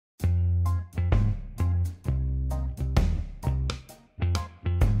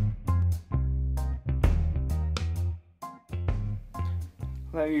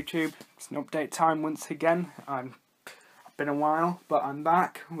Hello YouTube, it's an update time once again. I've been a while, but I'm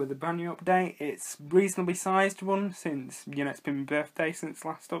back with a brand new update. It's a reasonably sized one since, it's been my birthday since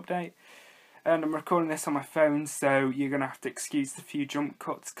last update. And I'm recording this on my phone, so you're going to have to excuse the few jump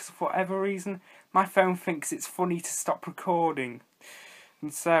cuts, because for whatever reason, my phone thinks it's funny to stop recording.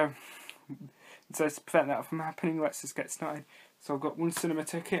 And so to prevent that from happening, let's just get started. So I've got one cinema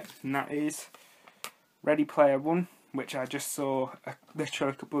ticket, and that is Ready Player One, which I just saw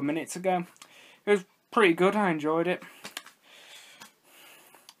literally a couple of minutes ago. It was pretty good, I enjoyed it.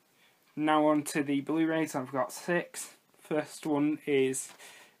 Now on to the Blu-rays, I've got 6. First one is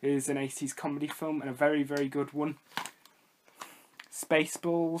an 80s comedy film, and a very, very good one.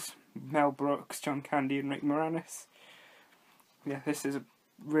 Spaceballs, Mel Brooks, John Candy and Rick Moranis. Yeah, this is a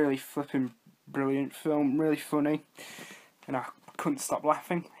really flipping brilliant film, really funny, and I couldn't stop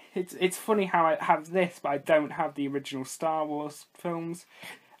laughing. It's funny how I have this, but I don't have the original Star Wars films,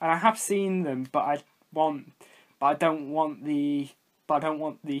 and I have seen them, but I don't want the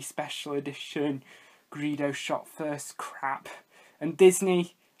special edition Greedo shot first crap. And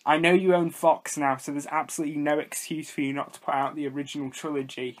Disney, I know you own Fox now, so there's absolutely no excuse for you not to put out the original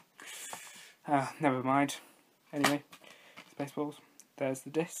trilogy. Never mind. Anyway, Spaceballs. There's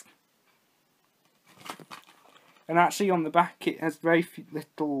the disc. And actually on the back it has very few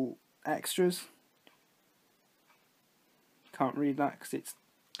little extras. Can't read that because it's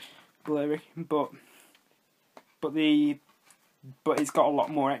blurry, but it's got a lot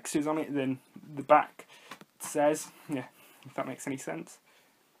more extras on it than the back says. Yeah, if that makes any sense.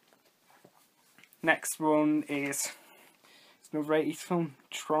 Next one is another 80s film,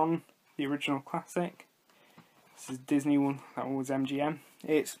 Tron, the original classic. This is a Disney one. That one was MGM.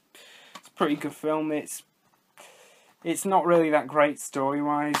 It's a pretty good film. It's not really that great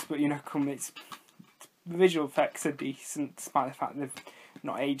story-wise, but the visual effects are decent, despite the fact they've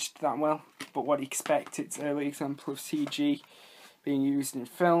not aged that well. But what do you expect? It's an early example of CG being used in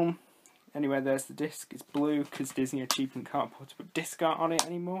film. Anyway, there's the disc. It's blue because Disney are cheap and can't put disc art on it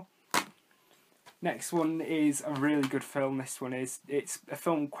anymore. Next one is a really good film. This one is. It's a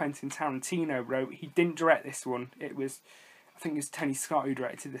film Quentin Tarantino wrote. He didn't direct this one. I think it was Tony Scott who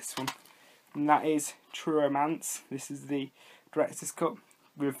directed this one. And that is True Romance. This is the director's cut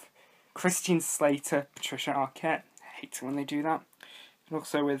with Christian Slater, Patricia Arquette. I hate it when they do that. And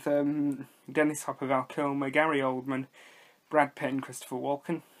also with Dennis Hopper, Val Kilmer, Gary Oldman, Brad Pitt and Christopher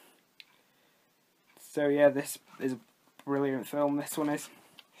Walken. So yeah, this is a brilliant film. This one is.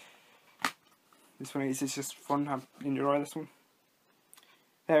 It's just fun. I enjoy this one.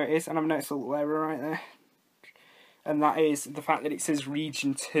 There it is, and I've noticed a little error right there. And that is the fact that it says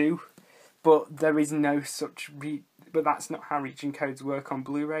Region 2. But there is no such but that's not how region codes work on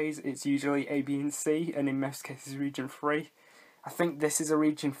Blu-rays. It's usually A, B and C, and in most cases Region 3. I think this is a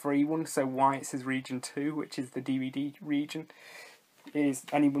Region 3 one, so why it says Region 2, which is the DVD region, is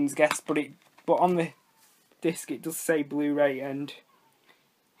anyone's guess. But on the disc it does say Blu-ray, and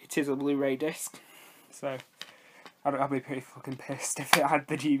it is a Blu-ray disc. So I'd be pretty fucking pissed if it had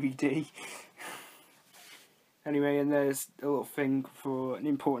the DVD. Anyway, and there's a little thing for an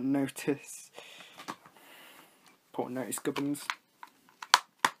important notice. Important notice, gubbins.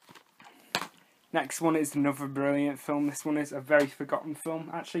 Next one is another brilliant film. This one is a very forgotten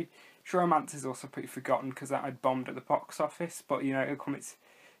film. Actually, True Romance is also pretty forgotten because that had bombed at the box office. But, it's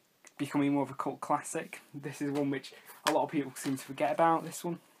becoming more of a cult classic. This is one which a lot of people seem to forget about, this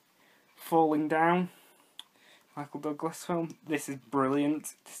one. Falling Down. Michael Douglas film. This is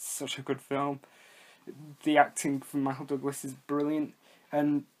brilliant. It's such a good film. The acting from Michael Douglas is brilliant,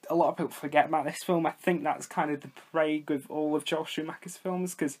 and a lot of people forget about this film. I think that's kind of the plague with all of Joel Schumacher's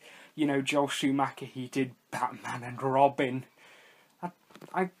films, because, Joel Schumacher, he did Batman and Robin.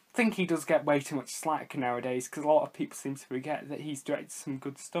 I think he does get way too much slack nowadays, because a lot of people seem to forget that he's directed some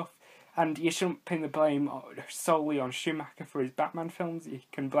good stuff. And you shouldn't pin the blame solely on Schumacher for his Batman films. You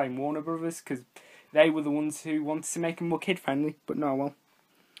can blame Warner Brothers, because they were the ones who wanted to make them more kid-friendly, but no, well.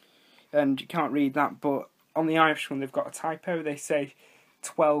 And you can't read that, but on the Irish one they've got a typo. They say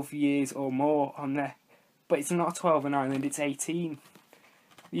 12 years or more on there, but it's not 12 in Ireland, it's 18.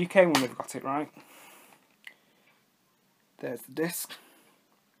 The UK one they've got it right. There's the disc,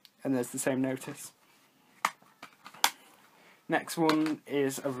 and there's the same notice. Next one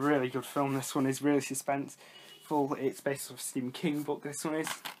is a really good film. This one is really suspenseful. It's based off a Stephen King book. This one is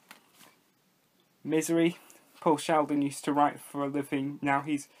Misery. Paul Sheldon used to write for a living. Now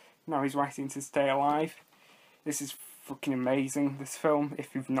he's writing to stay alive. This is fucking amazing, this film,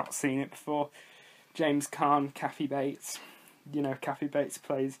 if you've not seen it before. James Caan, Kathy Bates. Kathy Bates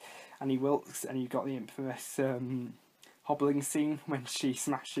plays Annie Wilkes, and you've got the infamous hobbling scene when she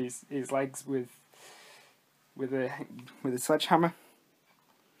smashes his legs with a sledgehammer.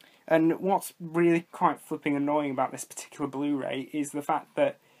 And what's really quite flipping annoying about this particular Blu-ray is the fact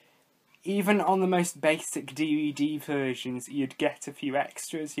that even on the most basic DVD versions, you'd get a few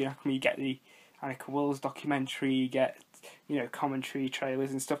extras. You know, you get the Annika Wills documentary, you get, you know, commentary,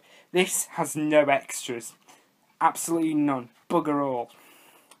 trailers and stuff. This has no extras. Absolutely none. Bugger all.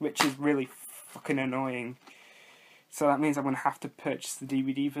 Which is really fucking annoying. So that means I'm going to have to purchase the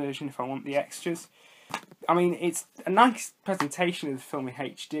DVD version if I want the extras. I mean, it's a nice presentation of the film in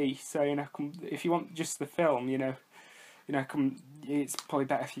HD, so, you know, if you want just the film, it's probably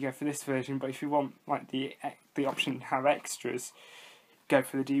better if you go for this version, but if you want, like, the option to have extras, go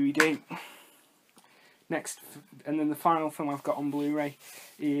for the DVD. Next, and then the final film I've got on Blu-ray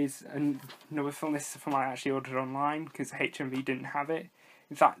is another film. This is a film I actually ordered online, because HMV didn't have it.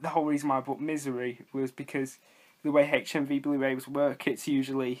 In fact, the whole reason why I bought Misery was because the way HMV Blu-rays work, it's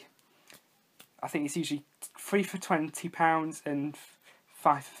usually... I think it's usually 3 for £20 and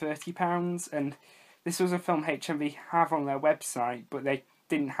 5 for £30, and this was a film HMV have on their website, but they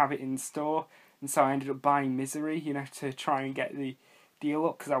didn't have it in store, and so I ended up buying Misery, you know, to try and get the deal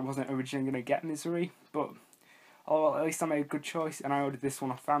up, because I wasn't originally going to get Misery, but at least I made a good choice, and I ordered this one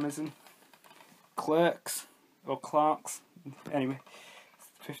off Amazon. Clarks, anyway,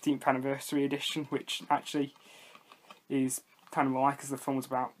 15th anniversary edition, which actually is kind of like, because the film was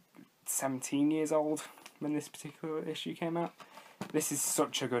about 17 years old when this particular issue came out. This is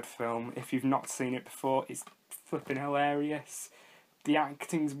such a good film. If you've not seen it before, it's flipping hilarious. The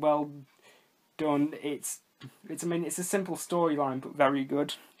acting's well done. It's a simple storyline, but very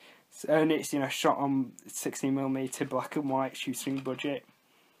good. And it's, you know, shot on 16mm black and white shoestring budget.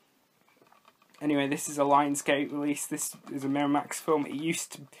 Anyway, this is a Lionsgate release. This is a Miramax film.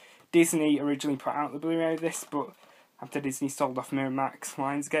 Disney originally put out the Blu-ray of this, but after Disney sold off Miramax,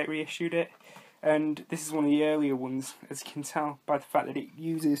 Lionsgate reissued it. And this is one of the earlier ones, as you can tell by the fact that it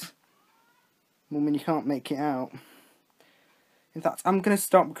uses... Well, I mean, you can't make it out. In fact, I'm going to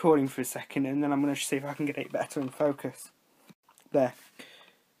stop recording for a second, and then I'm going to see if I can get it better in focus. There,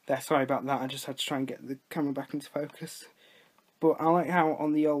 sorry about that, I just had to try and get the camera back into focus. But I like how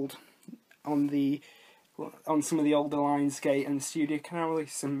on some of the older Lionsgate and Studio Canal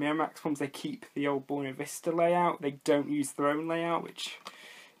release, some Miramax films, they keep the old Buena Vista layout. They don't use their own layout, which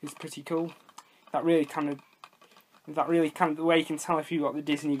is pretty cool. The way you can tell if you got the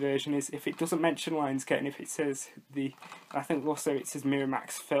Disney version is if it doesn't mention Lionsgate, and if it says I think also it says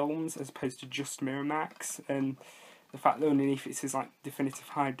Miramax Films as opposed to just Miramax, and the fact that underneath it says like definitive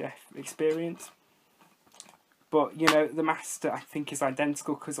high def experience. But, you know, the master, I think, is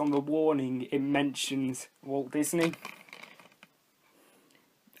identical, because on the warning it mentions Walt Disney.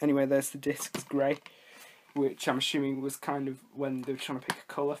 Anyway, there's the discs, grey, which I'm assuming was kind of when they were trying to pick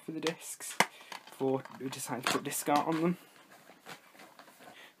a colour for the discs, before we decided to put disc art on them.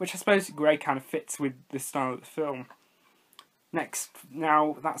 Which I suppose grey kind of fits with the style of the film. Next,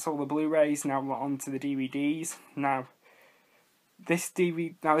 now that's all the Blu-rays, now we're on to the DVDs. Now, this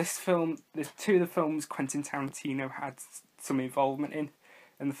film, there's two of the films Quentin Tarantino had some involvement in,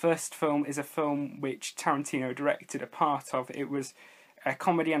 and the first film is a film which Tarantino directed a part of. It was a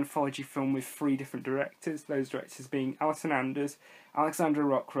comedy anthology film with 3 different directors, those directors being Alison Anders, Alexandra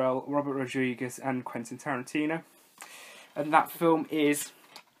Rockwell, Robert Rodriguez and Quentin Tarantino. And that film is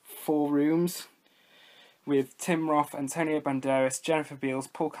 4 Rooms, with Tim Roth, Antonio Banderas, Jennifer Beals,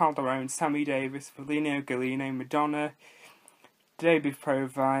 Paul Calderone, Sammy Davis, Valino Galino, Madonna, David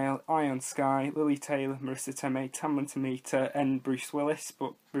Provile, Ion Sky, Lily Taylor, Marissa Tomei, Tamlin Tomita, and Bruce Willis,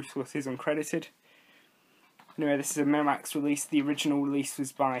 but Bruce Willis is uncredited. Anyway, this is a Miramax release. The original release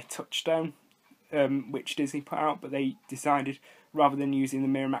was by Touchstone, which Disney put out, but they decided, rather than using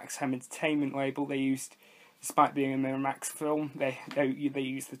the Miramax Home Entertainment label, they used, despite being a Miramax film, they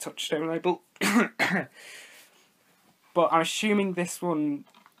used the Touchstone label. But I'm assuming this one,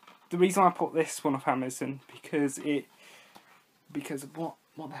 the reason I put this one off Amazon, because of what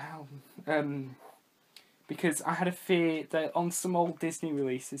the hell? Because I had a fear that on some old Disney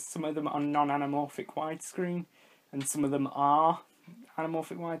releases, some of them are non-anamorphic widescreen, and some of them are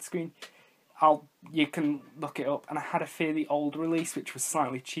anamorphic widescreen. You can look it up, and I had a fear the old release, which was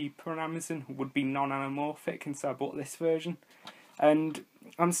slightly cheaper on Amazon, would be non-anamorphic, and so I bought this version. And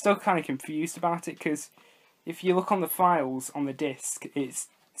I'm still kind of confused about it, because if you look on the files on the disc, it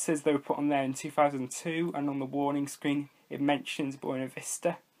says they were put on there in 2002, and on the warning screen it mentions Buena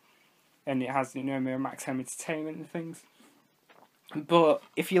Vista, and it has, you know, Miramax Home Entertainment and things. But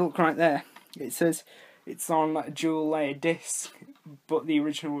if you look right there, it says it's on a dual layer disc, but the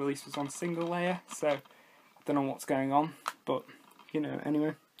original release was on single layer, so Don't know what's going on, but you know,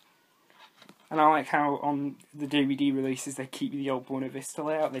 anyway. And I like how on the DVD releases they keep the old Buena Vista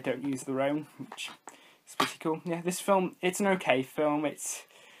layout, they don't use their own, which is pretty cool. Yeah, this film, it's an okay film.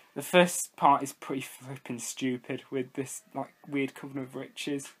 The first part is pretty flipping stupid with this like weird coven of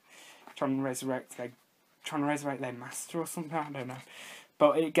witches trying to resurrect their master or something, I don't know.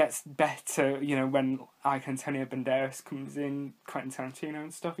 But it gets better, you know, when like Antonio Banderas comes in, Quentin Tarantino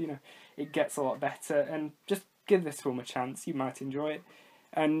and stuff, you know, it gets a lot better. And just give this film a chance, you might enjoy it.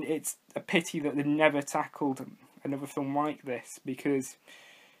 And it's a pity that they've never tackled another film like this because,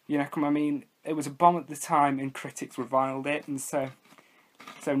 you know, I mean, it was a bomb at the time and critics reviled it, and so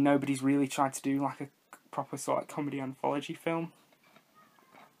nobody's really tried to do like a proper sort of comedy anthology film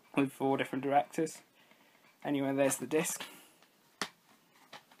with 4 different directors. Anyway, there's the disc.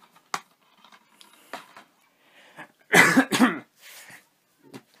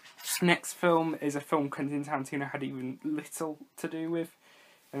 Next film is a film Quentin Tarantino had even little to do with,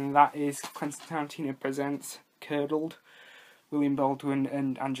 and that is Quentin Tarantino Presents Curdled. William Baldwin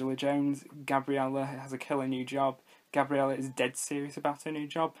and Angela Jones. Gabriella has a killer new job. Gabriella is dead serious about her new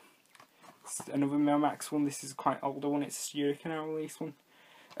job. It's another Miramax one. This is quite older one. It's a Studio Canal release one.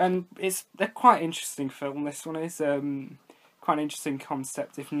 And it's a quite interesting film, this one is. Quite an interesting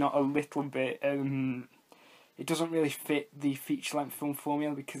concept, if not a little bit. It doesn't really fit the feature-length film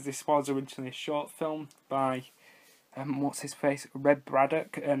formula because this was originally a short film by, Red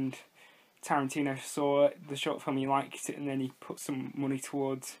Braddock, and Tarantino saw the short film, he liked it, and then he put some money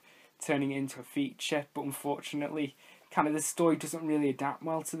towards turning it into a feature, but unfortunately, kind of the story doesn't really adapt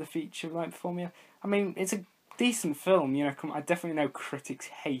well to the feature-length formula. I mean, it's a decent film, you know, I definitely know critics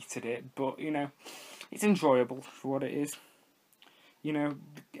hated it, but, you know, it's enjoyable for what it is. You know,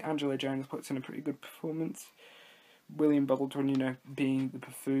 Angela Jones puts in a pretty good performance. William Baldwin, you know, being the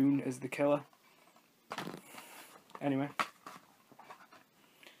buffoon as the killer. Anyway.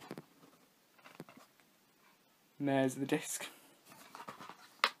 And there's the disc.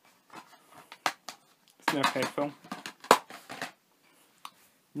 It's an okay film.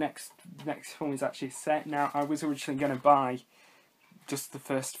 Next film is actually set. Now, I was originally going to buy just the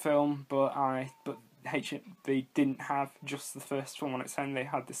first film, but they didn't have just the first film on its own. They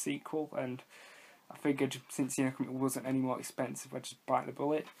had the sequel, and I figured since, you know, it wasn't any more expensive, I'd just bite the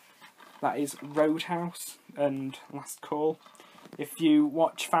bullet. That is Roadhouse and Last Call. If you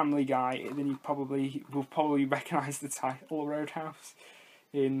watch Family Guy, then you will probably recognise the title Roadhouse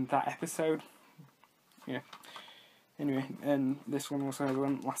in that episode. Yeah. Anyway, and this one also has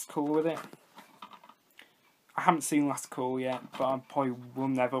Last Call with it. I haven't seen Last Call yet, but I probably will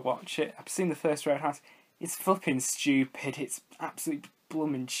never watch it. I've seen the first Roadhouse. It's flipping stupid. It's absolutely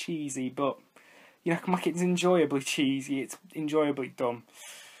blooming cheesy, but, you know, like, it's enjoyably cheesy. It's enjoyably dumb.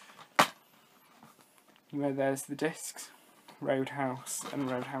 Anyway, there's the discs. Roadhouse and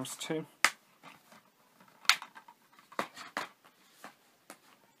Roadhouse 2.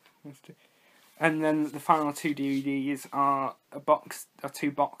 And then the final 2 DVDs are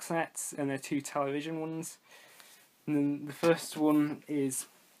 2 box sets, and they're 2 television ones. And then the first one is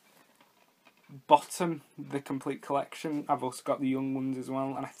Bottom, the complete collection. I've also got the young ones as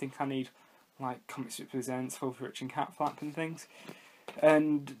well, and I think I need like Comic Strip Presents, Filthy Rich and Cat Flap and things.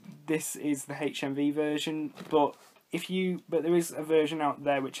 And this is the HMV version, but there is a version out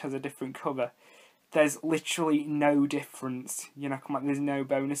there which has a different cover. There's literally no difference, you know, there's no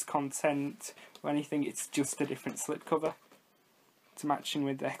bonus content or anything, it's just a different slipcover to matching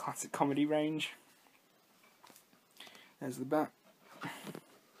with their classic comedy range. There's the back.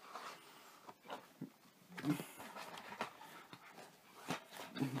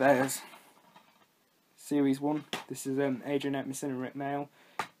 There's Series 1. This is Adrian Etmison and Rick Mail.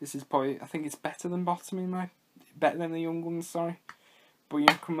 This is probably, I think it's better than Bottom better than the young ones, sorry. But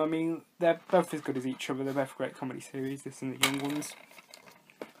yeah, I mean, they're both as good as each other. They're both great comedy series, this and the young ones.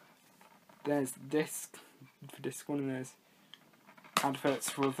 There's the disc for disc 1, and there's adverts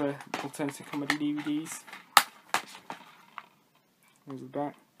for other alternative comedy DVDs. There's the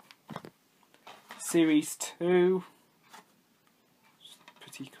back. Series 2.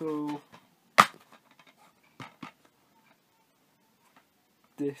 Pretty cool.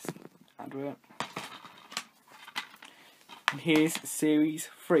 This advert. And here's Series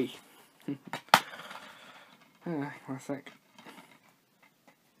 3. One sec.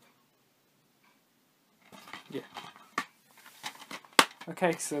 Yeah.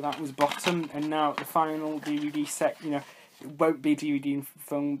 Okay, so that was Bottom, and now the final DVD set, you know, it won't be DVD and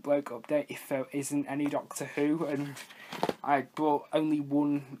Film Bloke update if there isn't any Doctor Who, and I bought only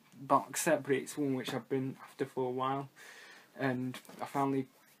one box set, but it's one which I've been after for a while, and I finally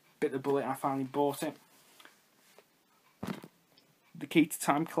bit the bullet and I finally bought it. the Key to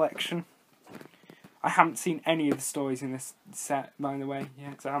Time collection. I haven't seen any of the stories in this set, by the way,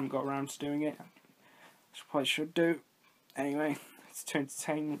 yet. I haven't got around to doing it. Which I probably should do. Anyway, it's To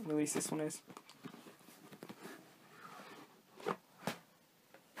Entertainment release this one is.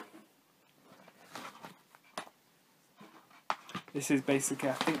 This is basically,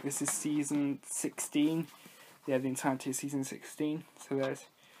 I think this is season 16. Yeah, the entirety of season 16. So there's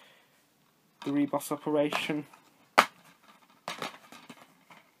the Reboss operation.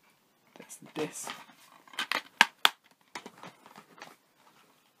 There's the disc.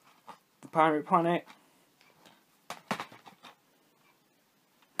 The Pirate Planet.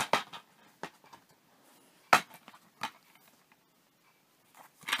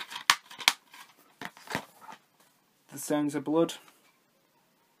 The Stones of Blood.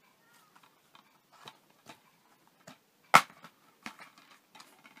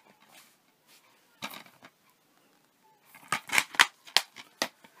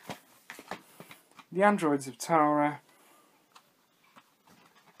 The Androids of Tara.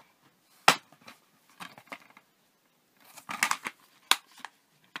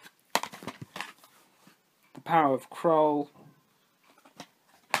 The Power of Kroll.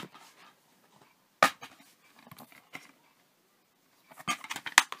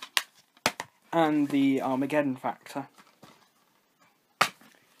 And the Armageddon Factor.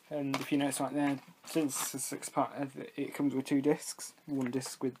 And if you notice right there, since it's a 6-part, it comes with 2 discs. One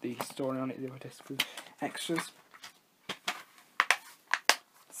disc with the story on it, the other disc with extras.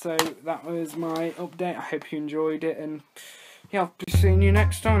 So that was my update. I hope you enjoyed it, and yeah, I'll be seeing you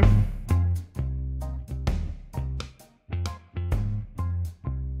next time.